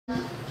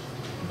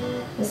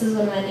This is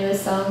one of my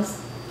newest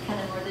songs, kind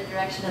of more the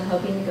direction I'm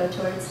hoping to go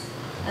towards.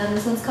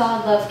 This one's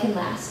called Love Can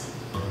Last.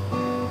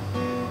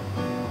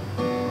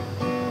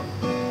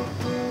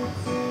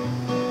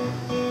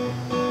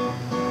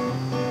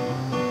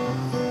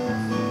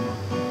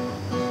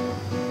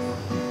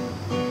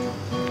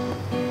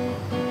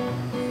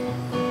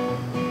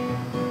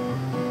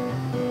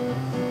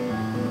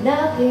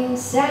 Nothing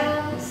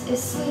sounds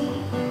as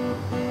sweet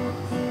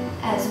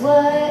as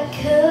what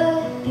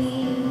could be.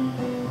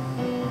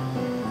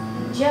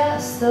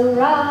 Just the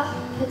raw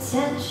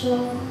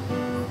potential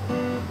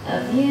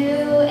of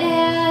you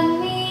and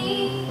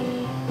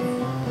me.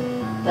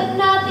 But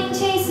nothing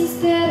tastes as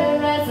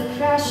bitter as a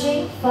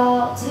crashing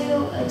fall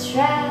to a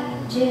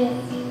tragic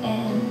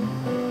end.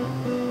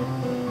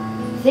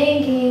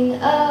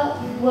 Thinking of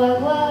what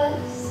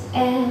was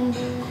and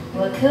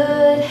what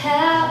could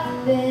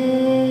have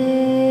been.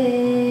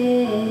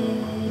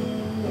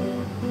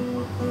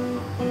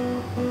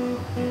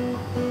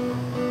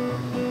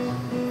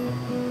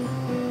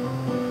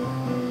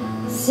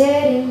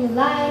 Sitting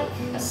like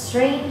a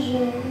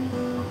stranger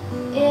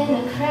in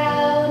a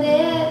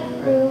crowded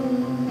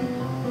room.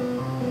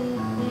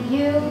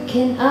 You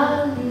can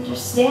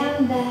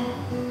understand that,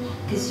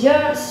 'cause you're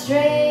a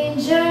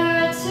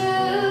stranger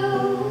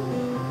too.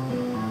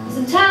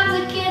 Sometimes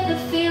I get the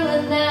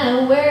feeling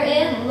that we're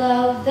in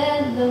love,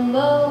 then the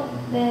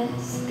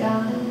moment's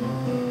gone.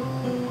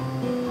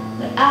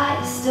 But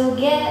I still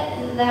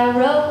get that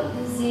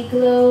rosy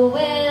glow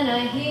when I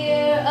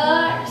hear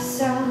our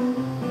song.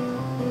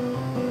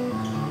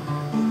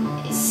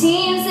 It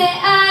seems that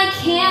I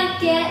can't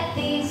get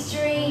these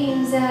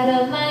dreams out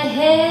of my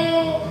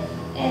head.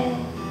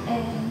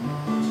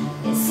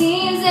 It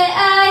seems that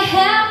I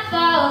have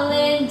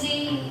fallen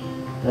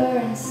deeper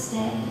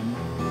instead.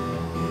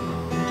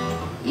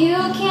 You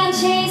can't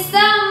chase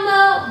the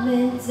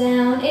moment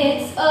down,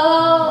 it's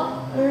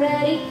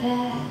already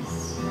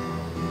past.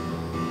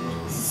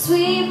 So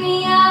sweep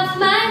me off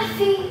my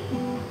feet,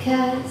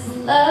 'cause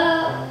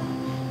love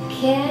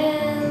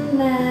can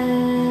last.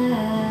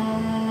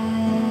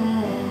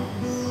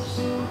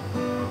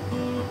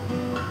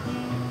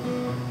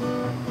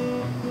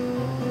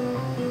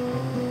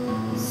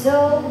 So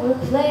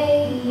we're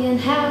playing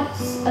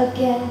house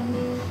again,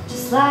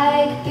 just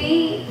like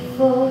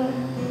before.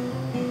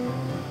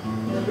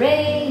 The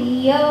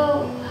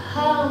radio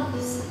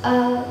hums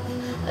of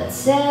a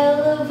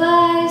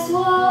televised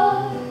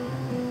war.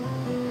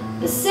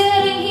 We're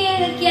sitting here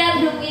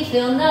together, we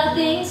feel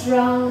nothing's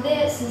wrong.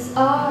 This is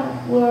our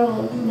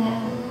world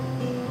now,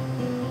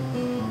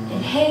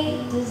 and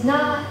hate does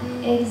not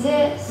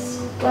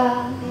exist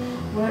while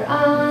we're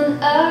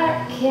on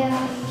our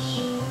couch.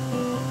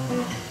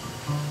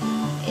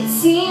 It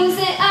seems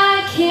that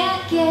I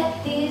can't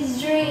get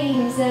these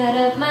dreams out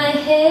of my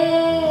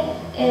head.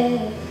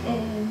 It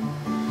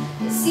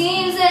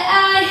seems that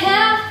I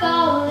have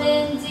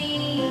fallen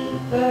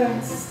deeper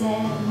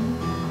instead.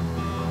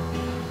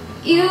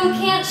 You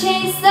can't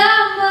chase the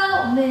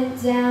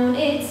moment down,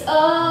 it's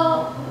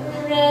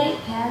already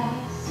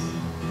past.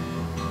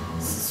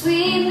 So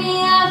sweep me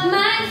off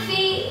my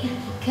feet,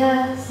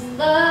 'cause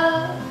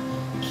love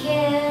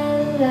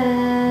can last.